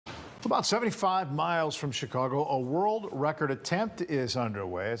About 75 miles from Chicago, a world record attempt is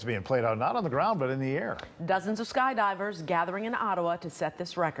underway. It's being played out not on the ground, but in the air. Dozens of skydivers gathering in Ottawa to set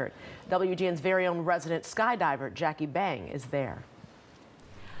this record. WGN's very own resident skydiver, Jackie Bang, is there.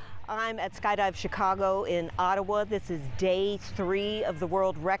 I'm at Skydive Chicago in Ottawa. This is day 3 of the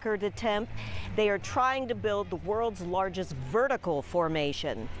world record attempt. They are trying to build the world's largest vertical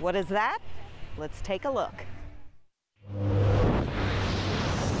formation. What is that? Let's take a look.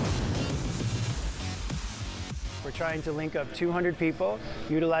 We're trying to link up 200 people,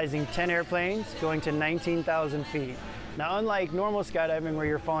 utilizing 10 airplanes, going to 19,000 feet. Now, unlike normal skydiving where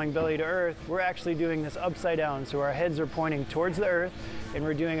you're falling belly to earth, we're actually doing this upside down, so our heads are pointing towards the earth, and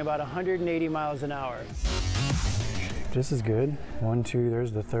we're doing about 180 miles an hour. This is good. 1, 2,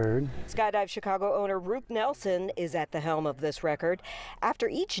 there's the third. Skydive Chicago owner Roop Nelson is at the helm of this record. After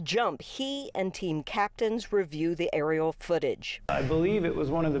each jump, he and team captains review the aerial footage. I believe it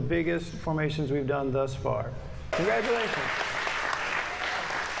was one of the biggest formations we've done thus far. Congratulations.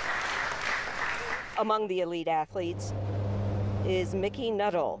 Among the elite athletes is Mickey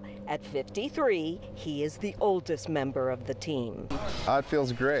Nuttall. At 53, he is the oldest member of the team. It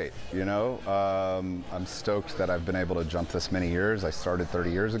feels great, you know. I'm stoked that I've been able to jump this many years. I started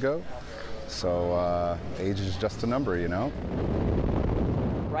 30 years ago, so age is just a number, you know.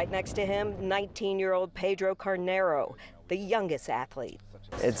 Right next to him, 19-year-old Pedro Carnero, the youngest athlete.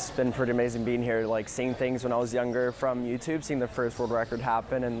 It's been pretty amazing being here, like seeing things when I was younger from YouTube, seeing the first world record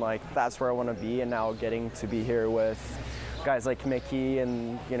happen, and like that's where I want to be, and now getting to be here with guys like Mickey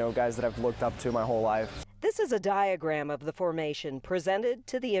and, you know, guys that I've looked up to my whole life. This is a diagram of the formation presented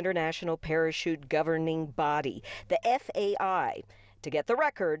to the International Parachute Governing Body, the FAI. To get the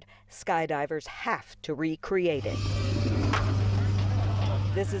record, skydivers have to recreate it.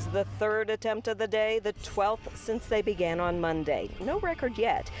 This is the 3rd attempt of the day, the 12th since they began on Monday. No record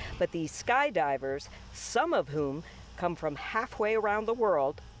yet, but these skydivers, some of whom come from halfway around the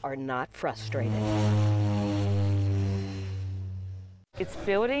world, are not frustrated. It's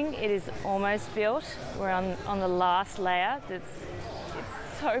building, it is almost built. We're on the last layer. It's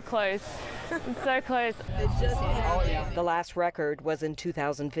so close. It's so close. The last record was in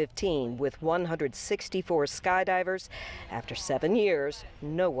 2015 with 164 skydivers. After 7 years,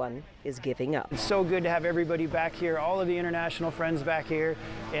 no one is giving up. It's so good to have everybody back here, all of the international friends back here,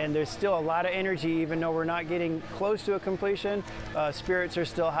 and there's still a lot of energy even though we're not getting close to a completion. Spirits are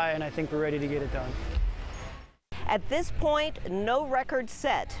still high, and I think we're ready to get it done. At this point, no record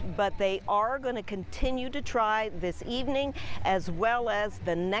set, but they are going to continue to try this evening as well as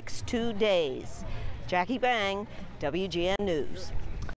the next 2 days. Jackie Bang, WGN News.